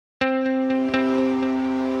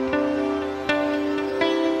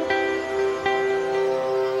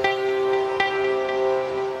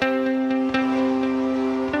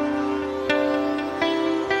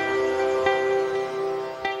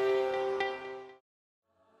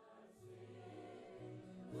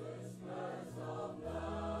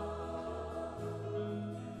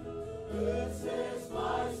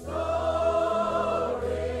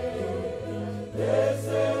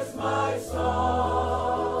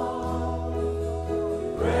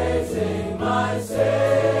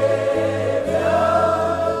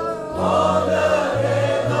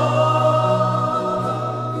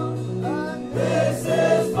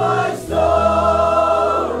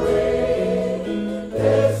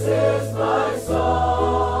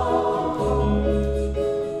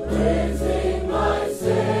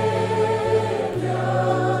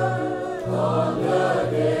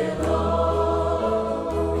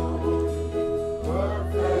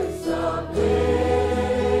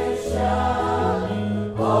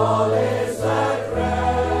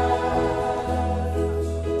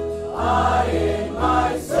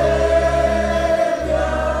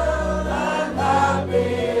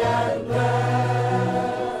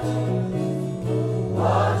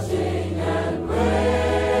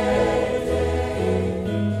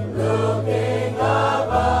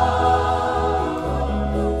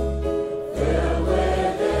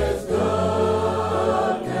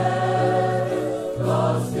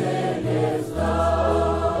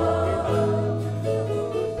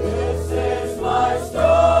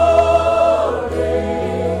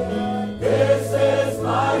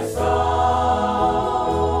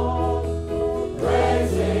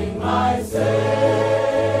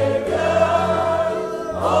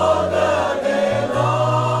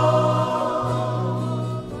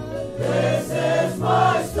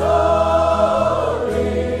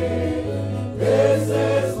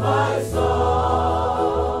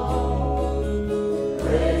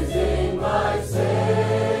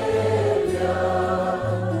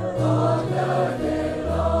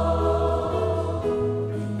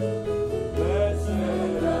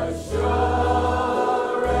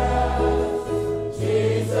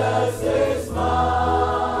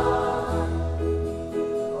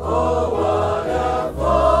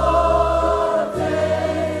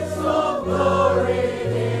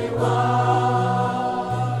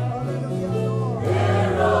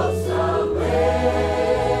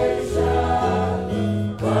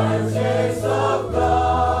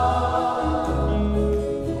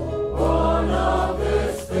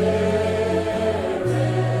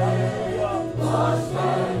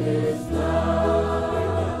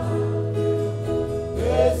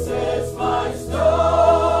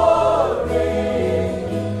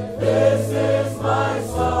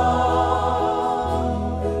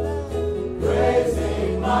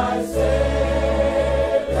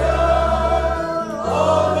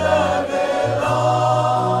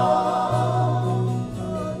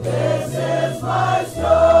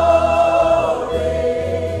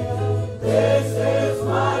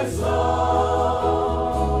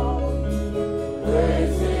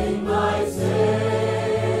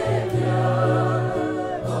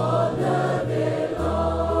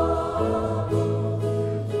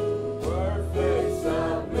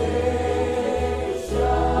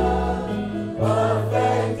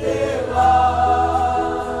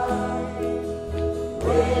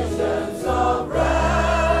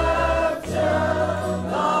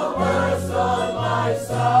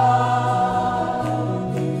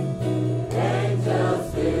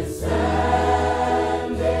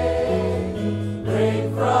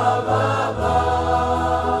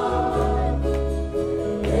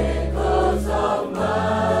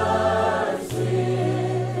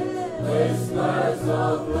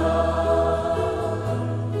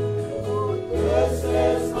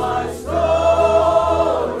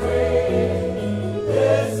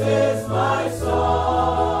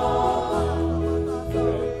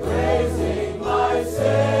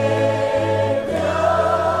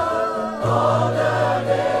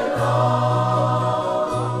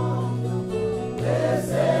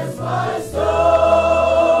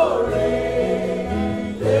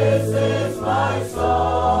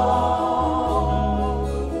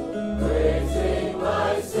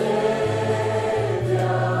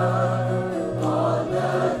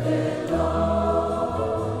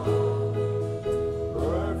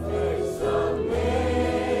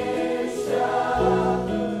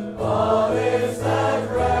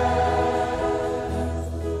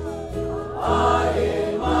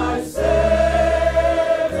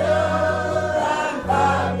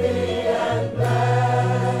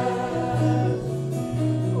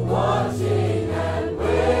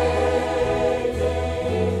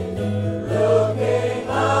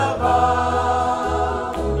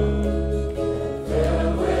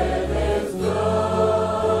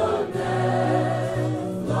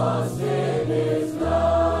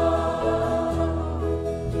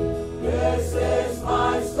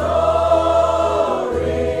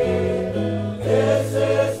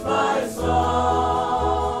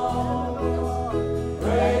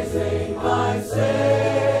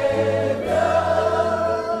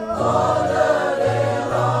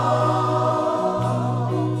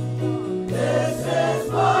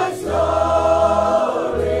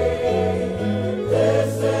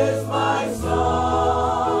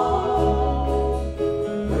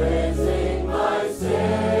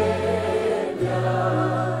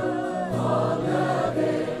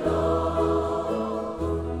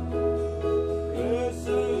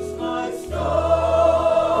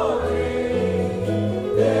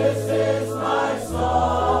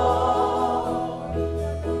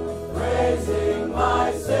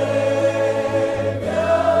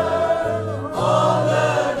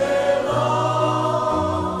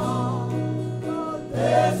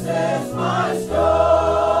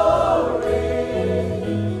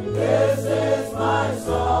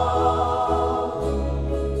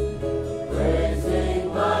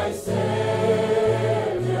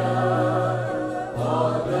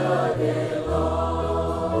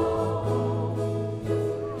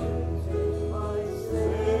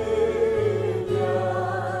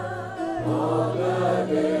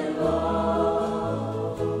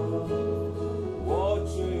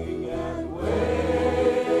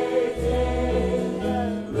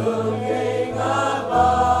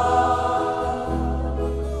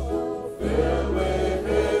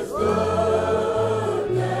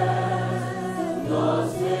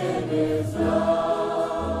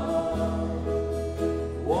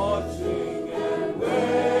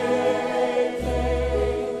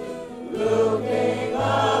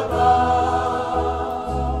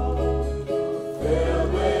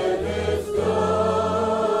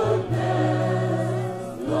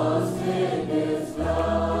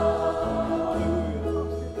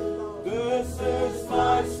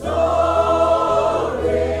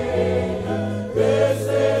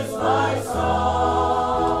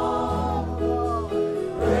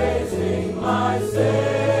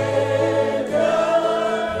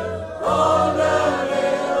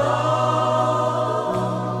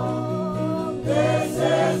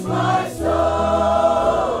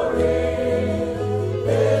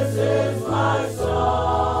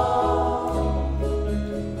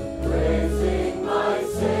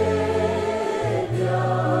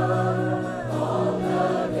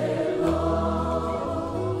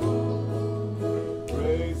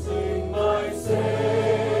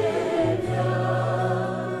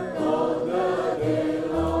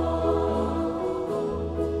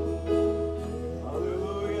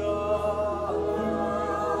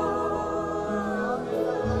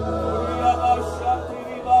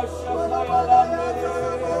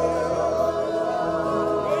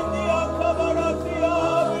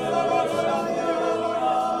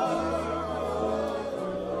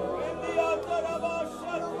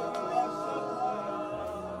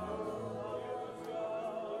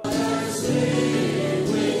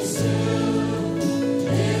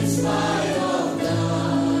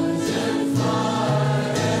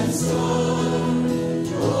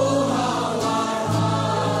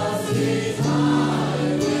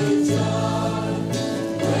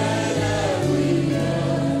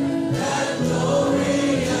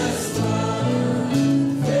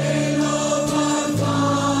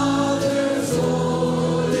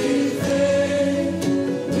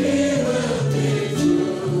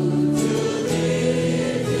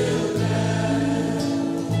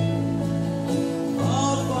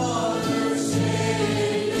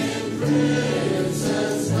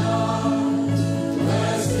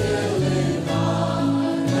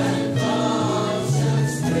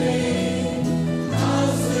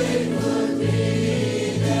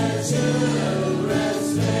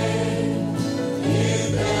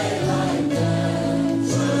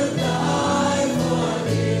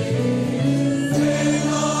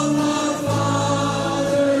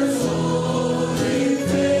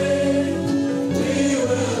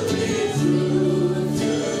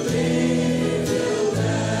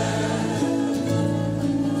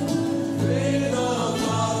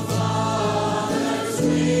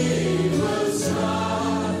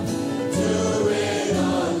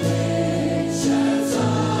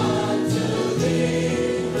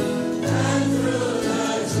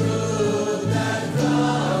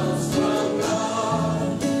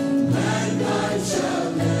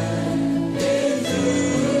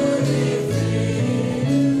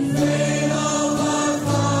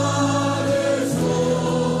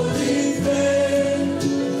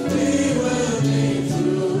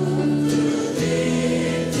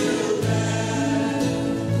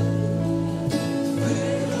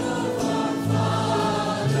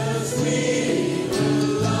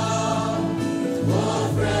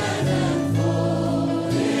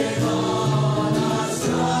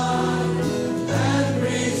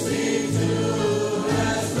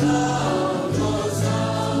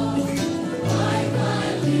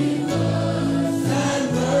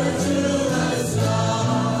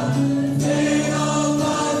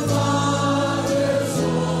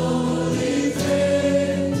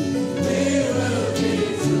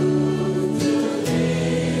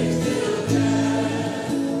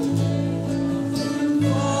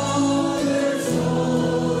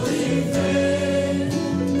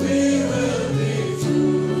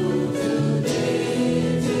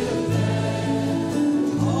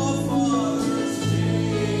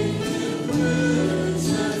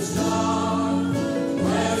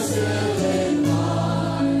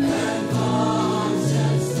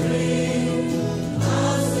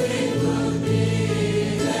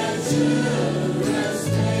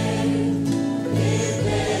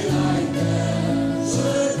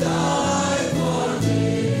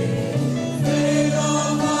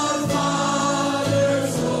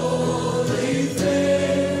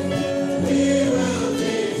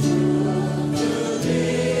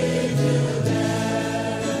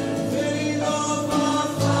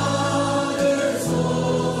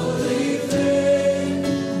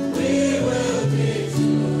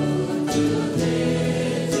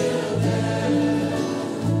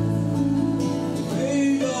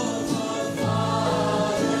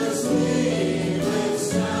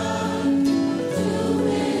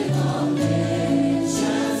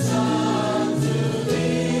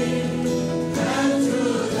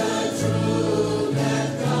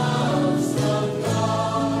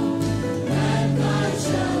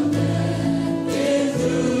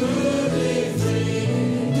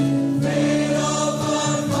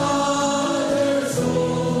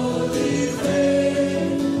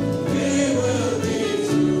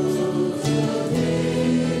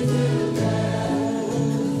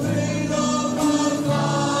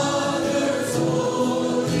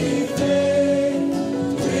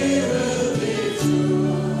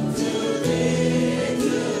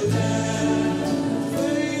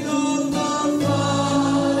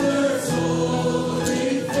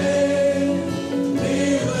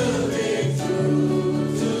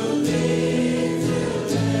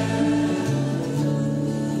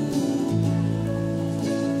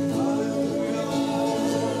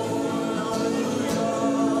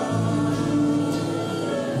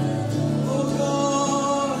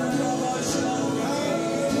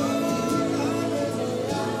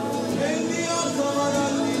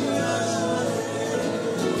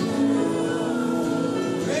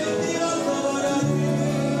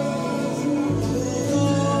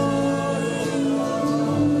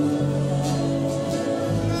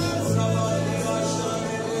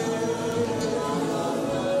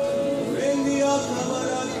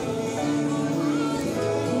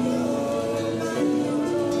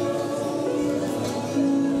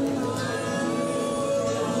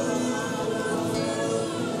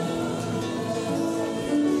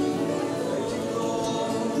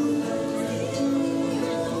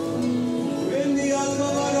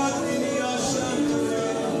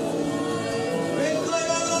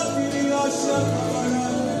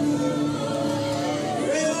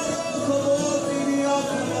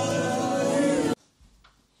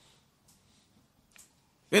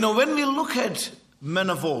You know, when we look at men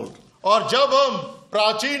of old, और जब हम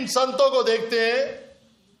प्राचीन संतों को देखते हैं,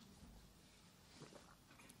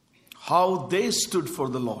 how they stood for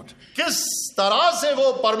the Lord. किस तरह से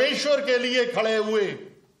वो परमेश्वर के लिए खड़े हुए.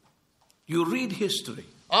 You read history.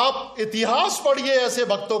 आप इतिहास पढ़िए ऐसे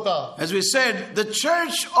भक्तों का. As we said, the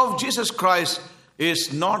church of Jesus Christ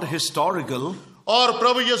is not historical. और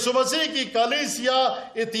प्रभु यीशु मसीह की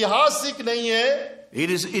कलीसिया ऐतिहासिक नहीं है. It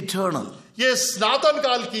is eternal. ये सनातन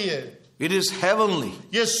काल की है. It is heavenly.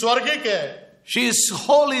 ये स्वर्गिक है. She is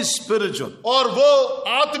wholly spiritual. और वो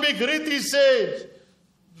आत्मिक रीति से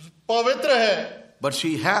पवित्र है. But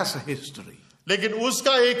she has a history. लेकिन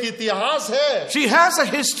उसका एक इतिहास है. She has a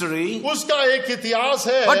history. उसका एक इतिहास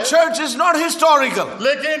है. But church is not historical.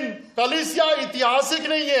 लेकिन कलीसिया ऐतिहासिक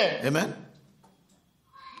नहीं है. Amen.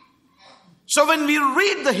 So when we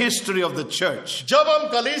read the history of the church, जब हम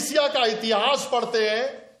कलीसिया का इतिहास पढ़ते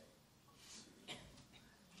हैं,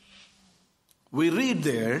 we read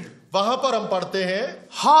there वहां पर हम पढ़ते हैं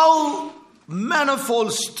how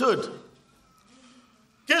manifold stood.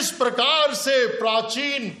 किस प्रकार से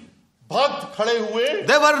प्राचीन भक्त खड़े हुए.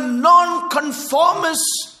 They were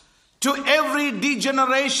non-conformists to every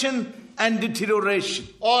degeneration and deterioration.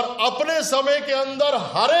 और अपने समय के अंदर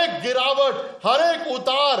हर एक गिरावट, हर एक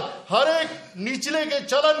उतार, हर एक निचले के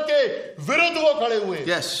चलन के विरुद्ध वो खड़े हुए.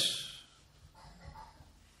 Yes.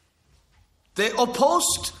 They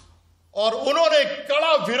opposed. और उन्होंने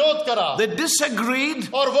कड़ा विरोध करा. They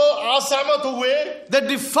disagreed. और वो असहमत हुए. They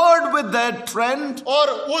differed with their trend. और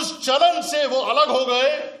उस चलन से वो अलग हो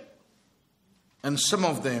गए. And some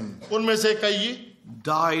of them उनमें से कई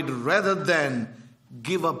died rather than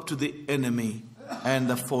give up to the enemy and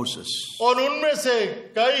the forces. और उनमें से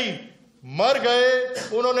कई मर गए.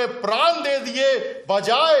 उन्होंने प्राण दे दिए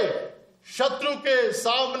बजाय शत्रु के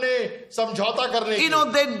सामने समझौता करने के. You know,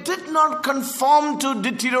 they did not conform to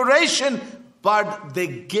deterioration, but they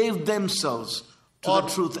gave themselves to the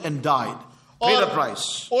truth and died. Paid a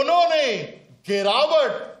price. उन्होंने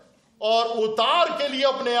गिरावट और उतार के लिए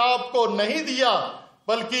अपने आप को नहीं दिया,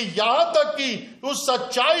 बल्कि यहां तक कि उस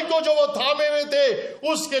सच्चाई को जो वो थामे हुए थे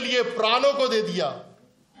उसके लिए प्राणों को दे दिया.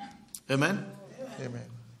 Amen. Amen.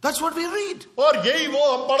 That's what we read. और यही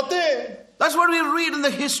वो हम पढ़ते हैं. That's what we read in the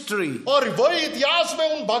history. और वही इतिहास में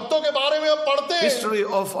उन भक्तों के बारे में हम पढ़ते हैं. History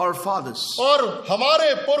of our fathers. और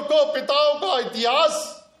हमारे पुरखों पिताओं का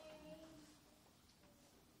इतिहास.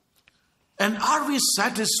 And are we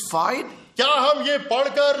satisfied? क्या हम ये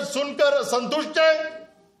पढ़कर सुनकर संतुष्ट हैं?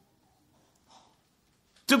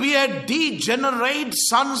 To be a degenerate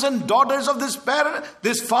sons and daughters of these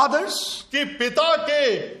fathers? कि पिता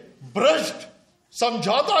के भ्रष्ट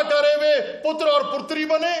समझौता करे हुए पुत्र और पुत्री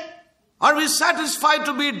बने? Are we satisfied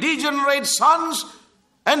to be degenerate sons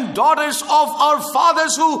and daughters of our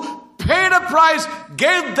fathers who paid a price,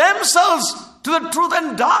 gave themselves to the truth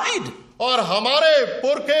and died? और हमारे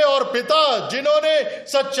पुरखे और पिता जिन्होंने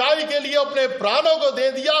सच्चाई के लिए अपने प्राणों को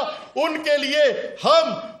दे दिया, उनके लिए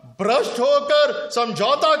हम भ्रष्ट होकर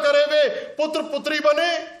समझौता करे हुए पुत्र पुत्री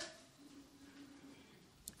बने.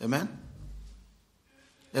 Amen.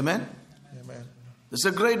 Amen. It's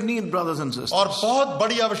a great need, brothers and sisters. और बहुत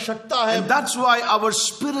बड़ी आवश्यकता है. And that's why our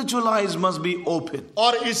spiritual eyes must be open.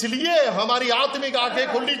 और इसलिए हमारी आत्मिक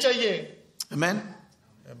आंखें खुलनी चाहिए. Amen.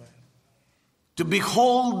 To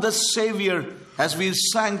behold the Savior, as we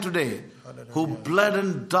sang today, who bled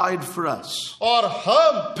and died for us, और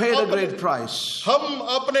हम paid a great price. हम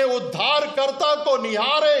अपने उद्धारकर्ता को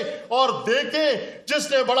निहारे और देखें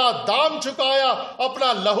जिसने बड़ा दाम चुकाया,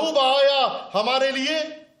 अपना लहू बहाया हमारे लिए.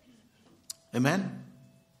 Amen.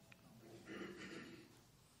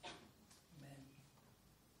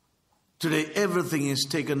 Today everything is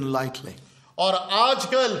taken lightly. और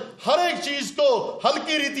आजकल हर एक चीज को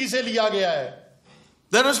हल्की रीति से लिया गया है.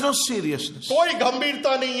 There is no seriousness. कोई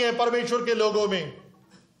गंभीरता नहीं है परमेश्वर के लोगों में.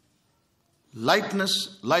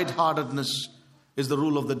 Lightness, lightheartedness is the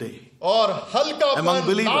rule of the day. और हल्कापन, Among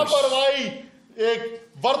believers. लापरवाही एक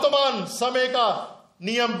वर्तमान समय का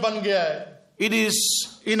नियम बन गया है. It is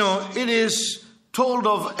told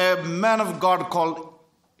of a man of God called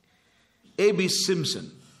A.B.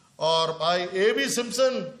 Simpson. और भाई A.B.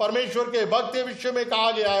 सिम्पसन परमेश्वर के भक्त के विषय में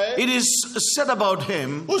कहा गया है. It is said about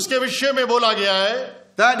him उसके विषय में बोला गया है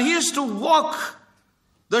that he used to walk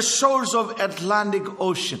the shores of Atlantic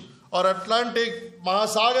Ocean. और अटलांटिक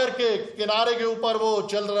महासागर के किनारे के ऊपर वो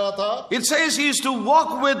चल रहा था. It says he used to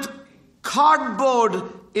walk with cardboard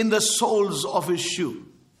in the soles of his shoe.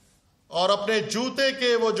 और अपने जूते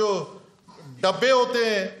के वो जो डब्बे होते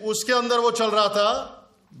हैं, उसके अंदर वो चल रहा था।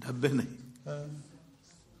 डब्बे नहीं.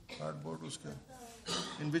 कार्डबोर्ड उसके,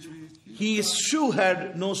 in which His shoe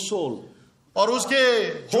had no sole. और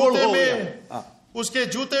उसके जूते में, उसके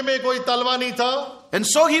जूते में कोई तलवा नहीं था. And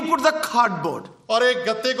so he put the cardboard. और एक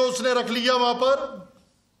गत्ते को उसने रख लिया वहां पर,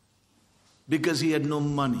 because he had no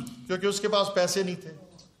money. क्योंकि उसके पास पैसे नहीं थे.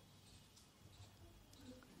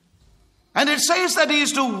 And it says that he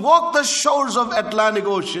used to walk the shores of Atlantic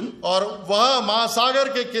Ocean. और वहां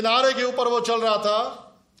महासागर के किनारे के ऊपर वो चल रहा था.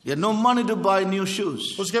 He had no money to buy new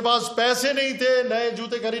shoes. उसके पास पैसे नहीं थे नए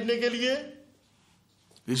जूते खरीदने के लिए.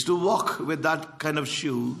 He used to walk with that kind of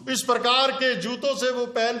shoe. इस प्रकार के जूतों से वो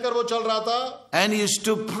पहनकर वो चल रहा था. And he used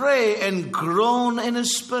to pray and groan in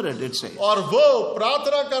his spirit, it says. और वो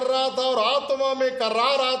प्रार्थना कर रहा था और आत्मा में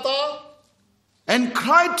कर्रा रहा था. And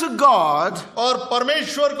cried to God. और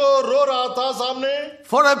परमेश्वर को रो रहा था सामने.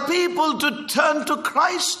 For a people to turn to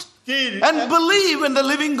Christ. And believe in the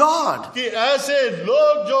living God. कि ऐसे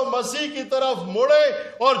लोग जो मसीह की तरफ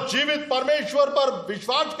मुड़े और जीवित परमेश्वर पर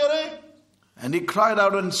विश्वास करें. And he cried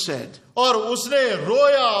out and said. और उसने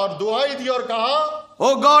रोया और दुहाई दी और कहा,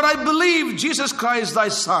 Oh God, I believe Jesus Christ thy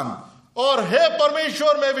son. और हे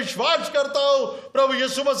परमेश्वर मैं विश्वास करता हूं प्रभु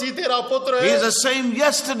यीशु मसीह तेरा पुत्र है. He is the same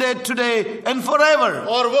yesterday, today and forever.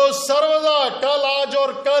 और वो सर्वदा कल, आज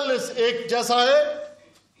और कल एक जैसा है.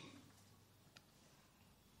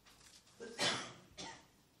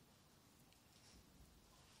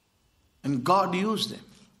 And God used him.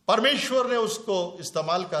 परमेश्वर ने उसको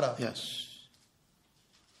इस्तेमाल करा. Yes.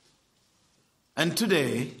 And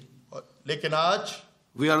today, लेकिन आज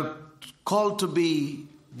we are called to be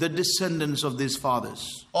the descendants of these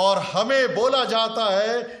fathers. और हमें बोला जाता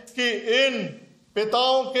है कि इन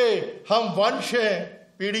पिताओं के हम वंश हैं,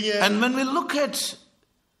 पीढ़ी हैं. And when we look at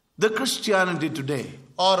the Christianity today,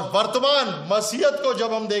 और वर्तमान मसीहत को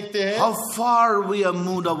जब हम देखते हैं, how far we are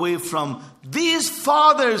moved away from these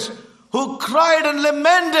fathers who cried and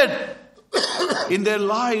lamented in their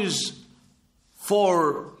lives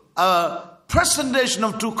for a presentation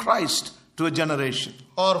of true Christ to a generation.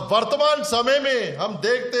 और वर्तमान समय में हम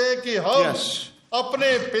देखते हैं कि हम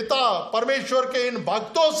अपने पिता परमेश्वर के इन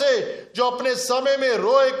भक्तों से जो अपने समय में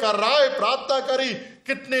रोए, कर्राए, प्रार्थना करी,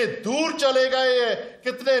 कितने दूर चले गए हैं,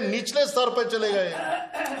 कितने निचले स्तर पर चले गए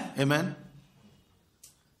हैं. Amen.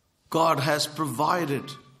 God has provided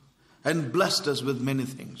and blessed us with many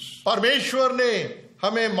things. परमेश्वर ने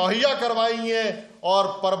हमें मुहैया करवाई है और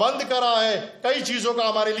प्रबंध करा है कई चीजों का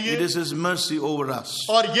हमारे लिए. It is His mercy over us.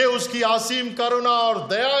 और ये उसकी असीम करुणा और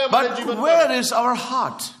दया है हमारे जीवन But में. where is our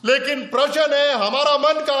heart? लेकिन प्रश्न है हमारा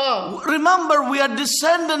मन कहाँ? Remember, we are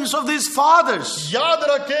descendants of these fathers. याद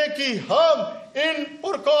रखें कि हम इन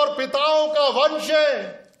पुरखों और पिताओं का वंश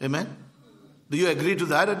हैं. Amen. Do you agree to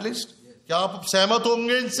that at least? क्या आप सहमत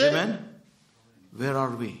होंगे इनसे? Amen. Where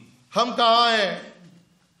are we? हम कहाँ हैं?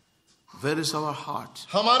 Where is our heart?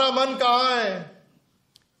 हमारा मन कहाँ है?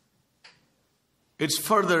 It's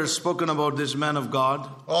further spoken about this man of God.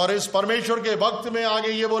 और इस परमेश्वर के भक्त में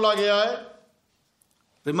आगे ये बोला गया है.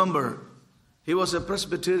 Remember, he was a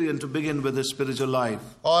Presbyterian to begin with his spiritual life.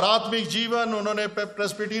 और आत्मिक जीवन उन्होंने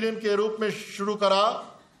प्रेस्बिटेरियन के रूप में शुरू करा.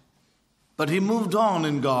 But he moved on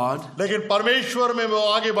in God. लेकिन परमेश्वर में वो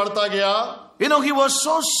आगे बढ़ता गया. You know, he was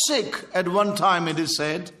so sick at one time, it is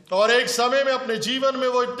said. और एक समय में अपने जीवन में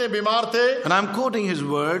वो इतने बीमार थे. And I'm quoting his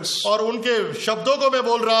words. और उनके शब्दों को मैं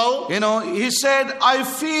बोल रहा हूं. You know, he said, I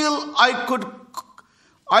feel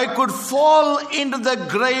I could fall into the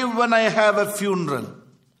grave when I have a funeral.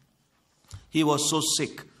 He was so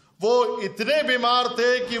sick. वो इतने बीमार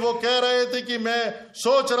थे कि वो कह रहे थे कि मैं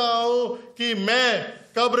सोच रहा हूं कि मैं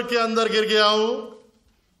कब्र के अंदर गिर गया हूं.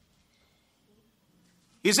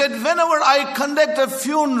 He said, whenever I conduct a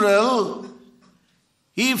funeral,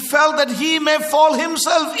 he felt that he may fall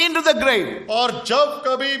himself into the grave. और जब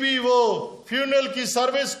कभी भी वो फ्यूनरल की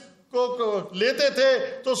सर्विस को लेते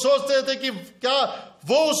थे तो सोचते थे कि क्या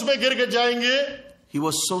वो उसमें गिर जाएंगे. He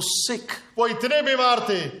was so sick. वो इतने बीमार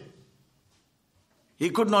थे. He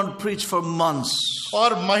could not preach for months.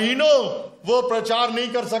 और महीनों वो प्रचार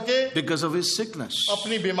नहीं कर सके. Because of his sickness.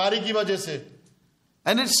 अपनी बीमारी की वजह से.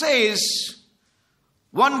 And it says,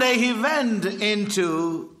 one day he went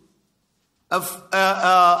into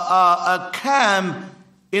a camp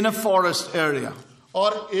in a forest area.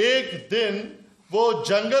 और एक दिन वो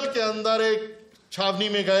जंगल के अंदर एक छावनी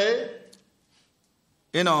में गए.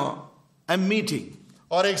 You know, a meeting.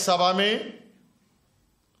 और एक सभा में.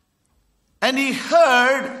 And he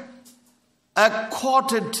heard a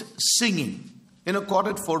quartet singing. You know,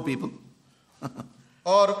 quartet, 4 people.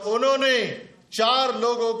 और उन्होंने 4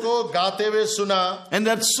 लोगों को गाते हुए सुना. And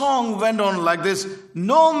that song went on like this: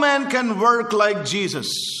 no man can work like Jesus.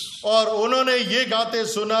 और उन्होंने ये गाते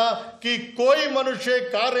सुना कि कोई मनुष्य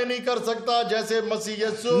कार्य नहीं कर सकता जैसे मसीह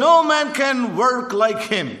यीशु. No man can work like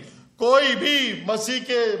him. कोई भी मसीह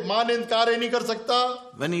के मानंद कार्य नहीं कर सकता.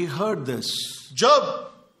 When he heard this, जब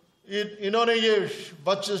इन्होंने ये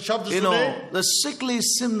शब्द सुने, the sickly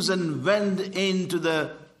Simpson went into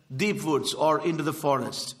the deep woods or into the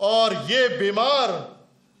forest. और ये बीमार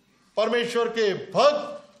परमेश्वर के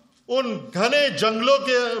भक्त उन घने जंगलों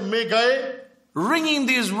के में गए, ringing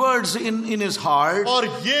these words in his heart. और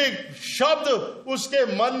ये शब्द उसके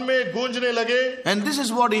मन में गूंजने लगे. And this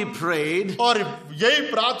is what he prayed. और यही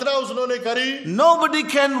प्रार्थना उन्होंने करी. Nobody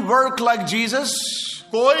can work like Jesus.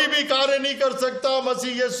 कोई भी कार्य नहीं कर सकता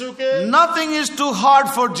मसीह यीशु के. Nothing is too hard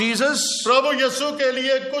for Jesus. प्रभु यीशु के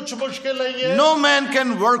लिए कुछ मुश्किल नहीं है. No man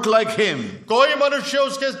can work like him. कोई मनुष्य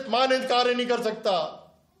उसके मानंद कार्य नहीं कर सकता.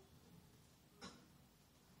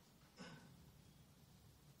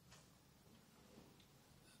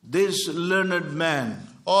 This learned man,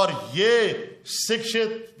 और ये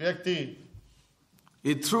शिक्षित व्यक्ति,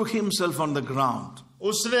 he threw himself on the ground.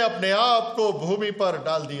 उसने अपने आप को भूमि पर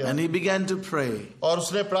डाल दिया. And he began to pray. और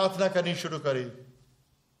उसने प्रार्थना करनी शुरू करी.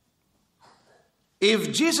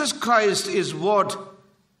 If Jesus Christ is what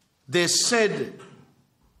they said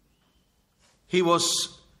he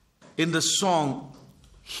was in the song,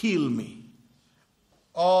 heal me.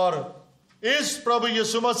 और इस प्रभु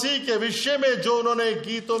यीशु मसीह के विषय में जो उन्होंने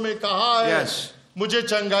गीतों में कहा है, Yes. मुझे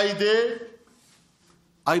चंगाई दे,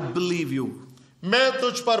 I believe you. मैं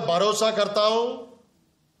तुझ पर भरोसा करता हूं.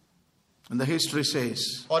 And the history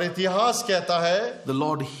says, और इतिहास कहता है the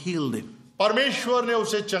Lord healed him. परमेश्वर ने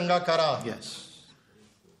उसे चंगा करा. Yes.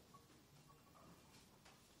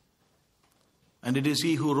 And it is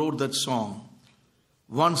he who wrote that song.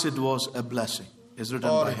 Once it was a blessing. It's written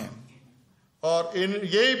by him. और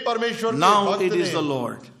यही परमेश्वर के Now भक्त it is ने the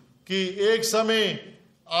Lord. कि एक समय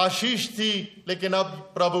आशीष थी लेकिन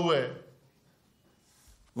अब प्रभु है.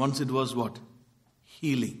 Once it was what?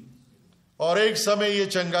 Healing. और एक समय ये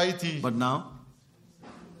चंगाई थी. But now?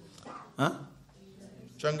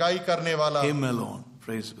 चंगाई करने वाला. Him alone.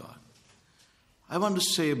 Praise God. I want to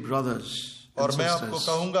say, brothers and और मैं आपको sisters,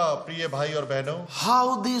 कहूंगा प्रिय भाई और बहनों,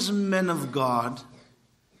 how these men of God,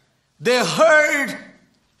 they heard,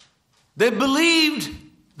 they believed,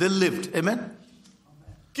 they lived. Amen?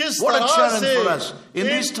 किस What a तरह challenge से for us. In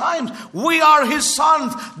these times, we are his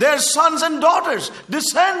sons, their sons and daughters,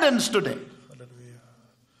 descendants today.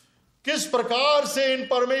 किस प्रकार से इन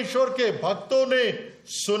परमेश्वर के भक्तों ने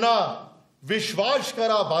सुना, विश्वास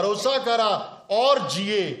करा, भरोसा करा और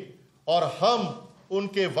जिए, और हम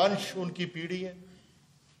उनके वंश, उनकी पीढ़ी है.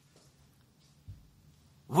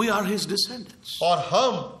 We are his descendants. और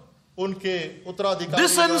हम उनके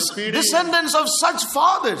उत्तराधिकारी, Descendants of such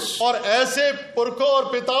fathers. और ऐसे पुरखों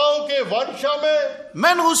और पिताओं के वंश में,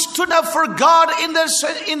 Men who stood up for God in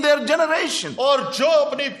their generation. और जो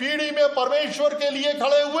अपनी पीढ़ी में परमेश्वर के लिए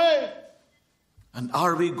खड़े हुए. And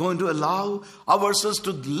are we going to allow ourselves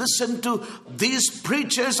to listen to these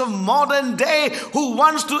preachers of modern day who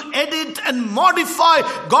wants to edit and modify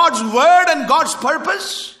God's word and God's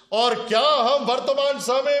purpose? और क्या हम वर्तमान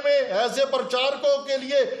समय में ऐसे प्रचारकों के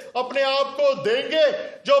लिए अपने आप को देंगे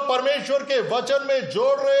जो परमेश्वर के वचन में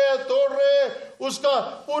जोड़ रहे हैं, तोड़ रहे हैं, उसका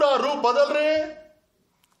पूरा रूप बदल रहे हैं,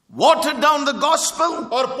 Water down the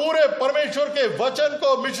gospel, और पूरे परमेश्वर के वचन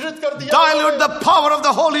को मिश्रित कर दिया, dilute the power of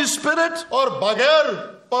the Holy Spirit? और बगैर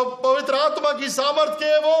पवित्र आत्मा की सामर्थ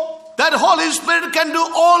के वो, That Holy Spirit can do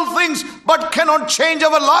all things but cannot change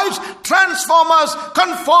our lives, transform us,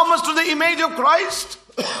 conform us to the image of Christ?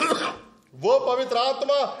 वो पवित्र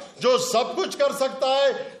आत्मा जो सब कुछ कर सकता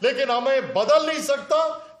है लेकिन हमें बदल नहीं सकता,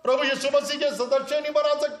 प्रभु यीशु मसीह के सदस्य नहीं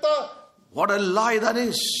बना सकता. What a lie that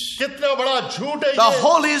is. कितना बड़ा झूठ है The ये.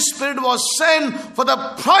 Holy Spirit was sent for the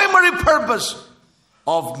primary purpose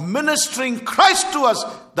of ministering Christ to us,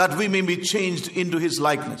 that we may be changed into his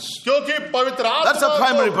likeness. क्योंकि पवित्र आत्मा, That's the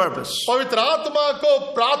primary purpose. पवित्र आत्मा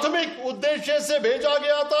को प्राथमिक उद्देश्य से भेजा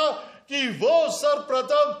गया था कि वो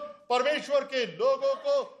सर्वप्रथम परमेश्वर के लोगों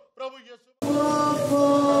को प्रभु यीशु